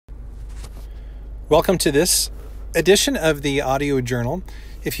Welcome to this edition of the Audio Journal.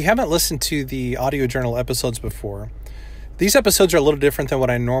 If you haven't listened to the Audio Journal episodes before, these episodes are a little different than what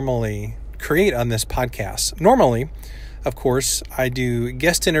I normally create on this podcast. Normally, of course, I do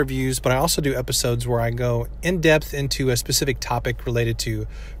guest interviews, but I also do episodes where I go in depth into a specific topic related to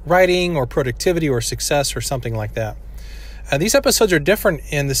writing or productivity or success or something like that. These episodes are different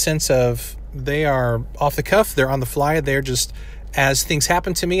in the sense of they are off the cuff, they're on the fly, they're just as things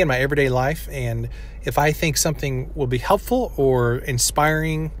happen to me in my everyday life, and if I think something will be helpful or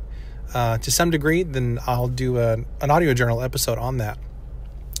inspiring to some degree, then I'll do an audio journal episode on that.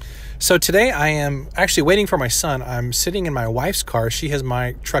 So today I am actually waiting for my son. I'm sitting in my wife's car. She has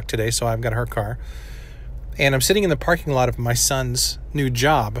my truck today, so I've got her car. And I'm sitting in the parking lot of my son's new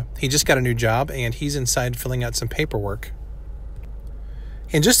job. He just got a new job, and he's inside filling out some paperwork.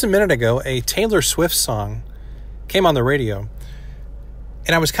 And just a minute ago, a Taylor Swift song came on the radio.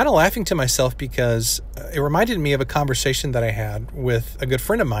 And I was kind of laughing to myself because it reminded me of a conversation that I had with a good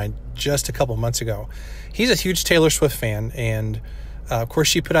friend of mine just a couple months ago. He's a huge Taylor Swift fan, and of course,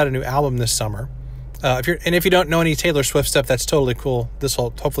 she put out a new album this summer. If you don't know any Taylor Swift stuff, that's totally cool. This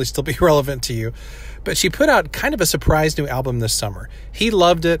will hopefully still be relevant to you. But she put out kind of a surprise new album this summer. He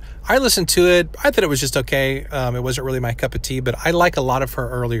loved it. I listened to it. I thought it was just okay. It wasn't really my cup of tea, but I like a lot of her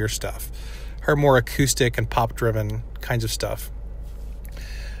earlier stuff, her more acoustic and pop-driven kinds of stuff.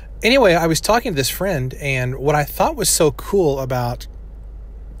 Anyway, I was talking to this friend, and what I thought was so cool about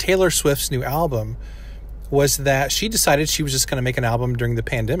Taylor Swift's new album was that she decided she was just going to make an album during the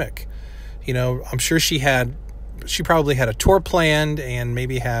pandemic. You know, I'm sure she probably had a tour planned and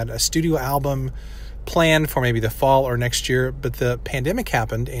maybe had a studio album planned for maybe the fall or next year, but the pandemic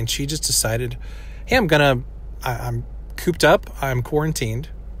happened and she just decided, hey, I'm cooped up, I'm quarantined.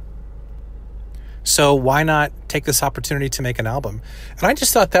 So why not take this opportunity to make an album? And I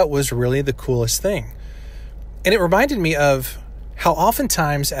just thought that was really the coolest thing. And it reminded me of how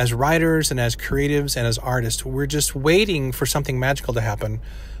oftentimes as writers and as creatives and as artists, we're just waiting for something magical to happen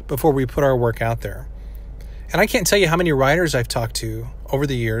before we put our work out there. And I can't tell you how many writers I've talked to over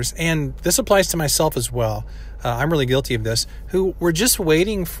the years, and this applies to myself as well. I'm really guilty of this, who were just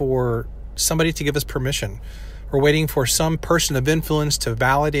waiting for somebody to give us permission. We're waiting for some person of influence to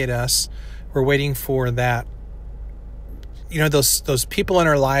validate us. We're waiting for that, those people in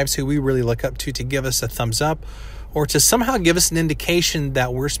our lives who we really look up to give us a thumbs up or to somehow give us an indication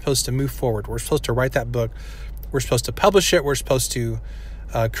that we're supposed to move forward. We're supposed to write that book. We're supposed to publish it. We're supposed to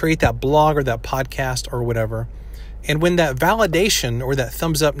create that blog or that podcast or whatever. And when that validation or that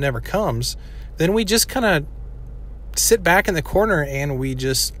thumbs up never comes, then we just kind of sit back in the corner and we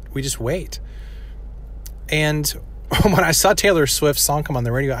just wait. And when I saw Taylor Swift's song come on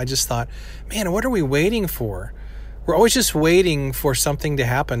the radio, I just thought, man, what are we waiting for? We're always just waiting for something to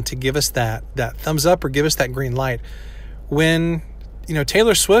happen to give us that thumbs up or give us that green light. When,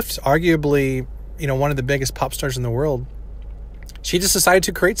 Taylor Swift, arguably, one of the biggest pop stars in the world, she just decided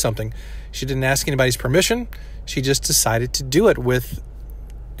to create something. She didn't ask anybody's permission. She just decided to do it with,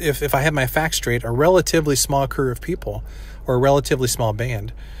 if I have my facts straight, a relatively small crew of people or a relatively small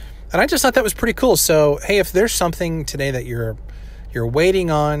band. And I just thought that was pretty cool. So, hey, if there's something today that you're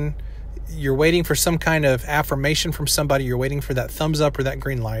waiting on, you're waiting for some kind of affirmation from somebody, you're waiting for that thumbs up or that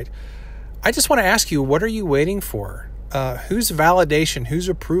green light, I just want to ask you, what are you waiting for? Whose validation, whose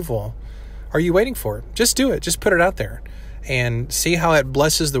approval are you waiting for? Just do it. Just put it out there and see how it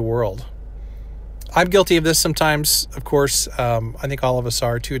blesses the world. I'm guilty of this sometimes, of course. I think all of us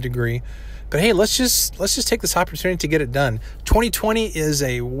are to a degree. But hey, let's just take this opportunity to get it done. 2020 is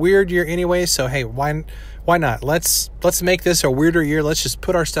a weird year anyway, so hey, why not? Let's make this a weirder year. Let's just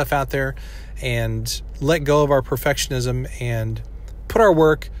put our stuff out there and let go of our perfectionism and put our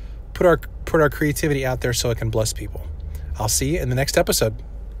work, put our creativity out there so it can bless people. I'll see you in the next episode.